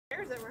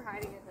that we're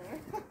hiding it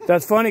there.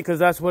 That's funny because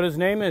that's what his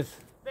name is.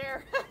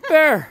 Bear.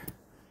 Bear.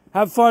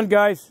 Have fun,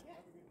 guys.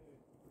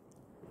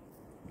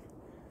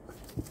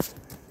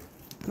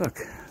 Look,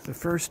 the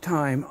first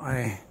time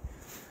I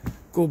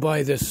go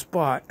by this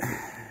spot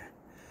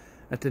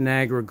at the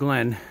Niagara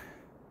Glen,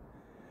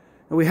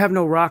 and we have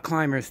no rock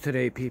climbers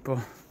today, people.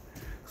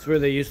 It's where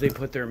they usually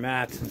put their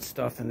mats and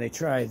stuff, and they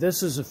try.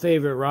 This is a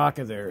favorite rock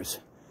of theirs,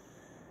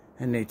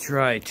 and they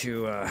try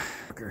to.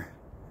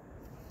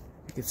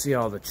 You can see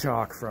all the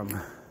chalk from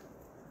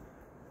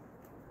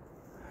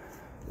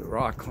the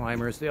rock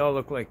climbers. They all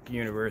look like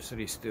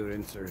university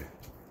students or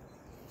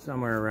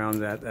somewhere around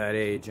that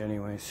age,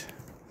 anyways.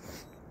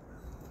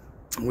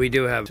 We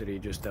do have a city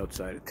just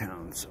outside of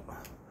town, so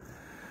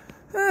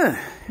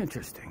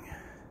interesting.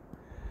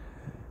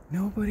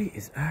 Nobody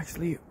is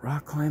actually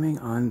rock climbing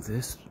on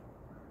this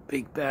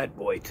big bad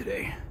boy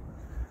today.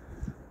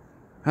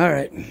 All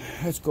right,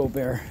 let's go,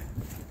 Bear.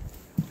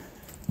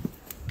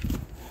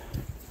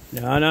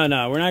 No, no,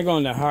 no, we're not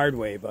going the hard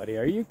way, buddy.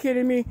 Are you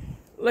kidding me?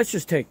 Let's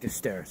just take the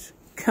stairs.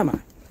 Come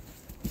on.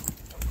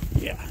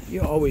 Yeah,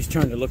 you're always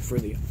trying to look for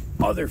the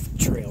other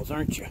trails,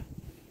 aren't you?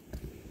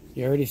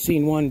 You already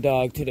seen one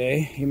dog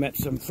today. You met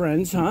some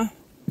friends, huh?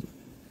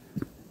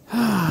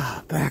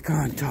 Ah, back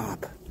on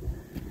top.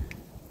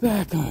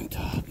 Back on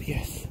top,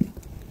 yes.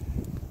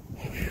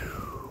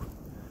 Whew.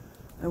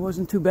 That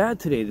wasn't too bad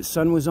today. The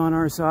sun was on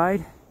our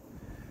side.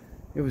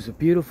 It was a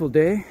beautiful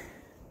day.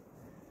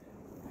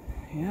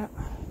 Yeah.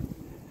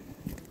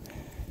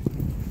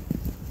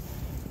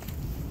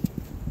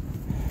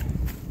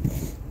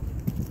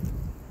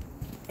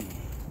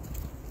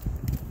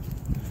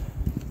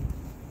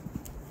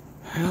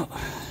 Well,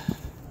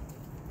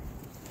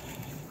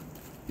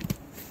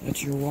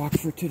 that's your walk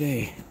for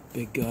today,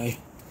 big guy.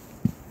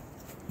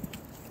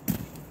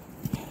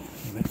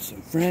 You met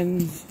some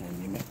friends,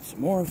 and you met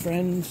some more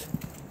friends.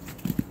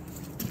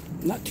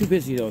 Not too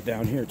busy though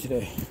down here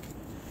today,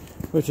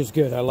 which is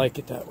good. I like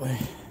it that way.